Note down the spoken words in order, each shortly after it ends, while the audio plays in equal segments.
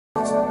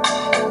You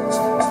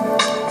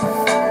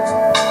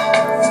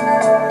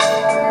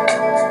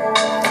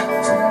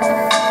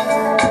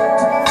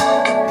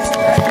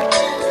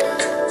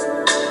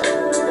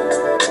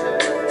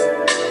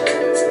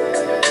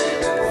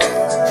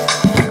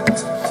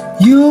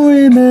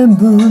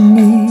remember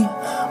me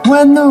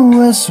when the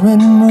west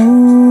wind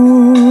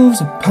moves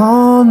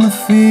upon the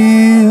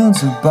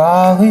fields of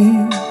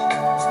barley.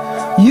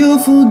 You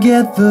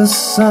forget the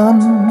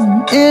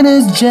sun in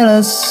his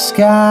jealous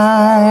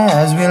sky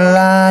as we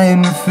lie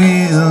in the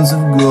fields of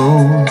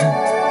gold.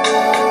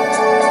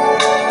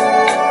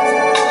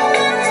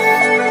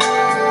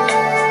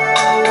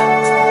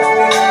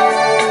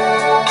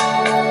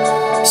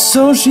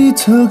 So she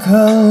took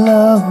her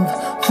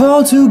love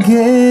for to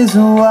gaze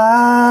a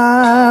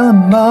while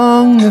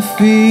among the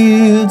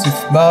fields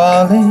of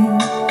barley.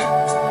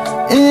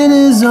 In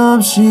his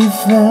arms she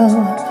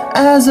fell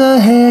as her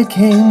hair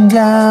came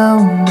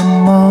down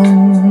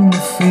among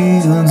the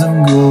fields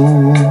of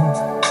gold.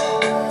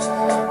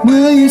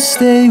 Will you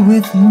stay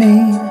with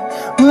me?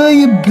 Will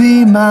you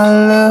be my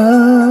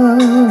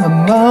love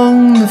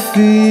among the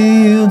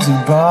fields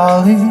of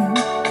barley?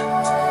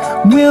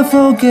 We'll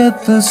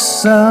forget the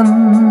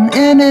sun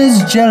in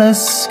his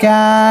jealous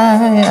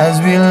sky as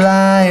we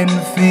lie in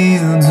the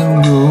fields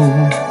of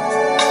gold.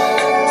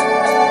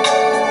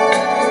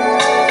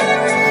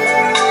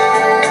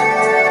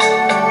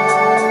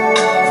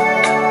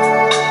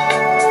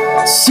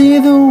 See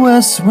the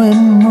west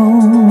wind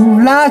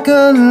move like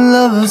a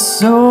lover's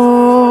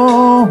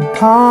soul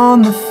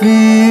upon the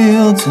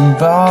fields of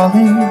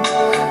barley.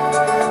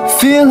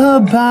 Feel her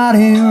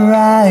body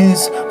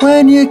rise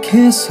when you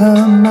kiss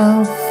her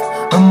mouth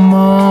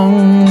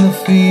among the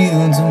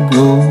fields of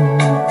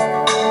gold.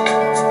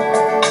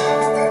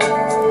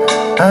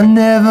 I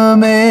never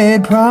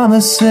made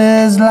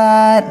promises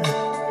lightly,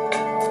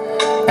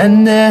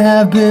 and there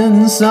have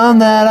been some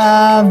that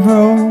I've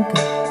broken,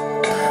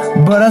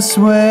 but I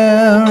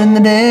swear in the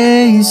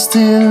day you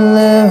still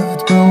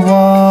left, we'll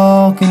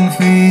walk in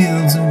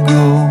fields of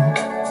gold.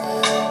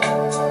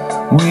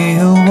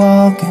 We'll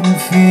walk in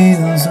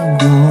fields of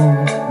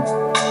gold.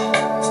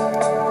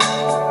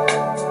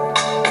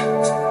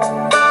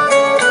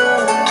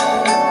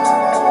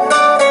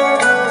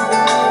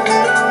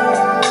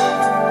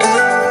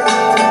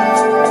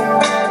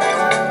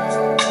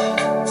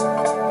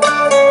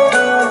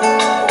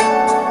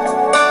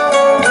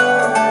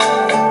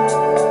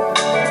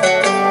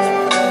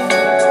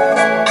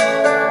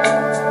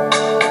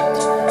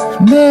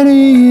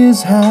 Many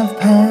years have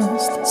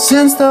passed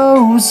since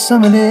those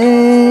summer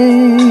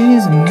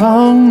days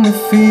among the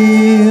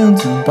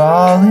fields of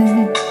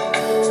barley.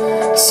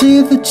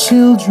 See the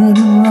children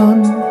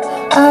run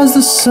as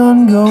the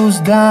sun goes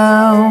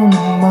down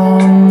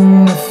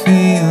among the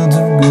fields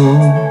of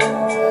gold.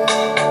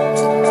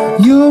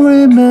 You'll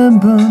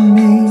remember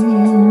me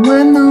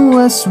when the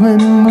west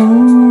wind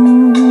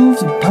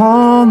moves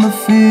upon the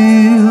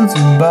fields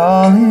of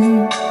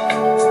barley.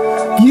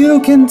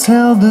 You can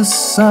tell the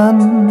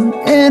sun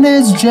in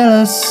his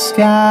jealous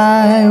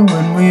sky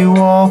when we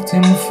walked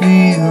in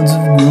fields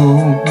of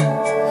gold.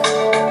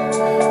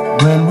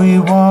 When we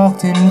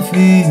walked in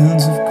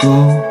fields of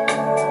gold.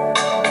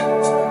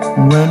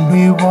 When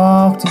we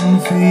walked in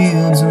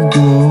fields of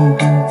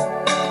gold.